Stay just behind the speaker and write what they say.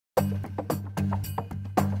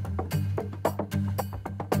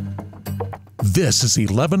This is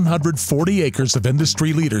 1,140 acres of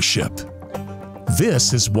industry leadership.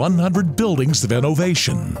 This is 100 buildings of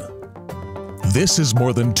innovation. This is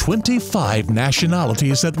more than 25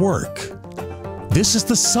 nationalities at work. This is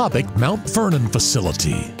the SABIC Mount Vernon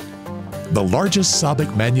facility. The largest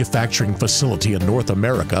SABIC manufacturing facility in North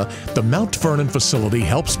America, the Mount Vernon facility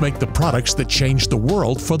helps make the products that change the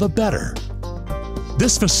world for the better.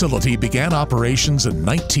 This facility began operations in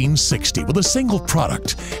 1960 with a single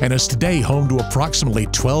product and is today home to approximately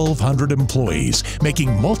 1,200 employees,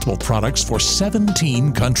 making multiple products for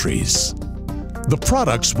 17 countries. The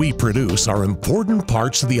products we produce are important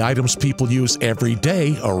parts of the items people use every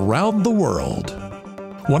day around the world.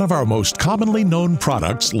 One of our most commonly known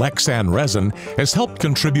products, Lexan resin, has helped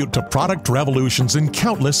contribute to product revolutions in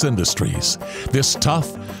countless industries. This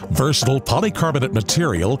tough, versatile polycarbonate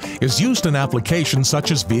material is used in applications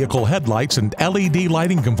such as vehicle headlights and LED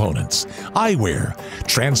lighting components, eyewear,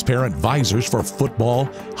 transparent visors for football,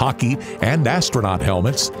 hockey, and astronaut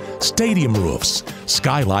helmets, stadium roofs,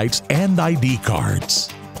 skylights, and ID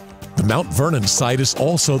cards. The Mount Vernon site is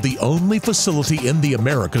also the only facility in the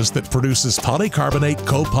Americas that produces polycarbonate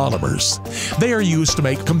copolymers. They are used to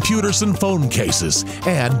make computers and phone cases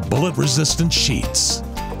and bullet-resistant sheets.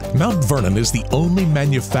 Mount Vernon is the only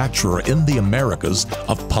manufacturer in the Americas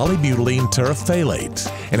of polybutylene terephthalate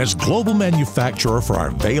and is global manufacturer for our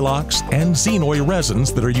Velox and Xenoy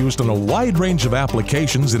resins that are used in a wide range of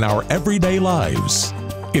applications in our everyday lives.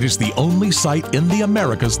 It is the only site in the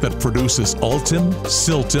Americas that produces Ultim,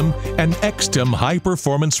 Siltim, and Xtim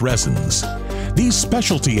high-performance resins. These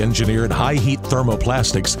specialty engineered high-heat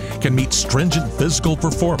thermoplastics can meet stringent physical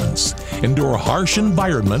performance, endure harsh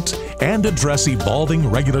environment, and address evolving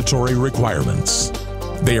regulatory requirements.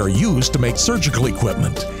 They are used to make surgical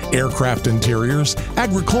equipment, aircraft interiors,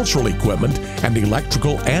 agricultural equipment, and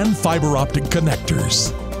electrical and fiber optic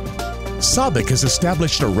connectors. SABIC has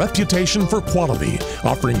established a reputation for quality,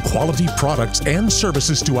 offering quality products and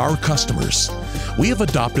services to our customers. We have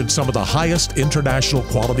adopted some of the highest international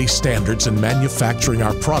quality standards in manufacturing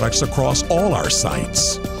our products across all our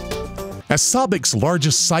sites. As SABIC's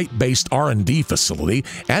largest site-based R&D facility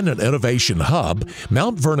and an innovation hub,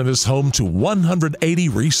 Mount Vernon is home to 180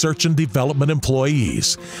 research and development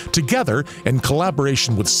employees. Together, in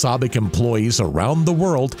collaboration with SABIC employees around the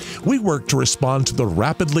world, we work to respond to the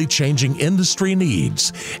rapidly changing industry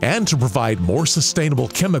needs and to provide more sustainable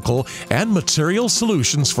chemical and material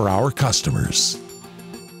solutions for our customers.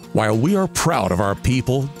 While we are proud of our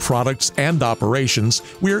people, products, and operations,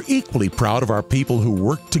 we are equally proud of our people who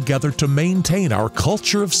work together to maintain our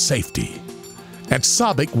culture of safety. At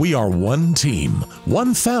SABIC, we are one team,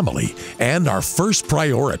 one family, and our first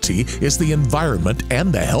priority is the environment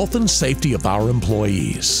and the health and safety of our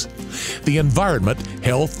employees. The environment,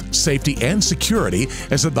 health, safety, and security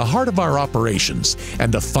is at the heart of our operations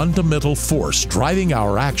and a fundamental force driving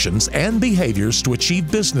our actions and behaviors to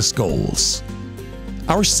achieve business goals.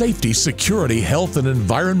 Our safety, security, health, and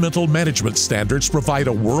environmental management standards provide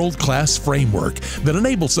a world-class framework that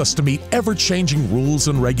enables us to meet ever-changing rules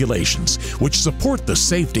and regulations, which support the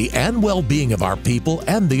safety and well-being of our people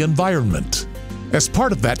and the environment. As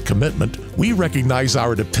part of that commitment, we recognize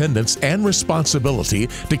our dependence and responsibility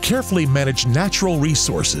to carefully manage natural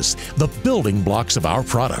resources, the building blocks of our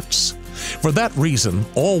products. For that reason,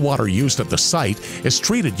 all water used at the site is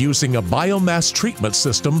treated using a biomass treatment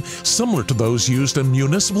system similar to those used in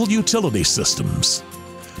municipal utility systems.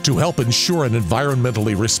 To help ensure an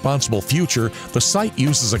environmentally responsible future, the site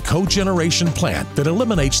uses a cogeneration plant that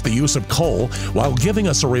eliminates the use of coal while giving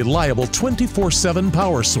us a reliable 24/7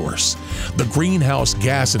 power source. The greenhouse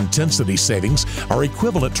gas intensity savings are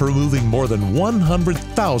equivalent to removing more than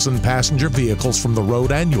 100,000 passenger vehicles from the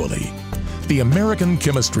road annually. The American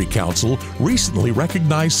Chemistry Council recently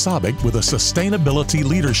recognized SABIC with a Sustainability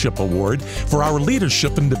Leadership Award for our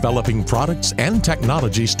leadership in developing products and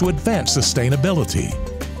technologies to advance sustainability.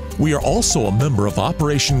 We are also a member of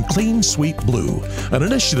Operation Clean Sweep Blue, an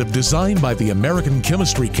initiative designed by the American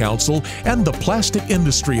Chemistry Council and the Plastic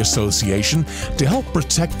Industry Association to help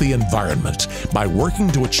protect the environment by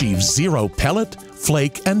working to achieve zero pellet,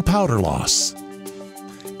 flake, and powder loss.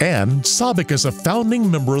 And SABIC is a founding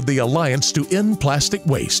member of the Alliance to End Plastic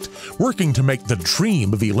Waste, working to make the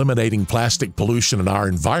dream of eliminating plastic pollution in our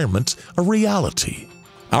environment a reality.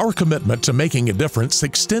 Our commitment to making a difference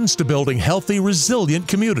extends to building healthy, resilient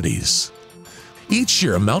communities. Each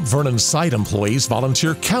year, Mount Vernon site employees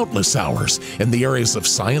volunteer countless hours in the areas of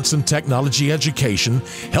science and technology education,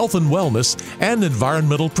 health and wellness, and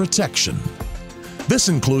environmental protection. This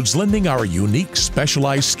includes lending our unique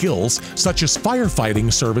specialized skills such as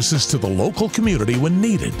firefighting services to the local community when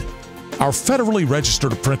needed. Our federally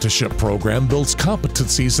registered apprenticeship program builds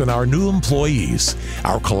competencies in our new employees.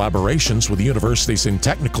 Our collaborations with universities and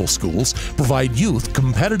technical schools provide youth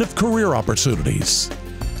competitive career opportunities.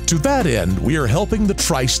 To that end, we are helping the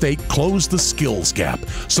Tri-State close the skills gap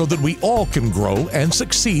so that we all can grow and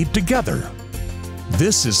succeed together.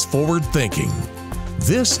 This is forward thinking.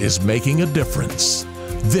 This is making a difference.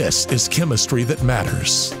 This is chemistry that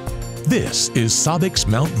matters. This is SABIC's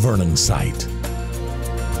Mount Vernon site.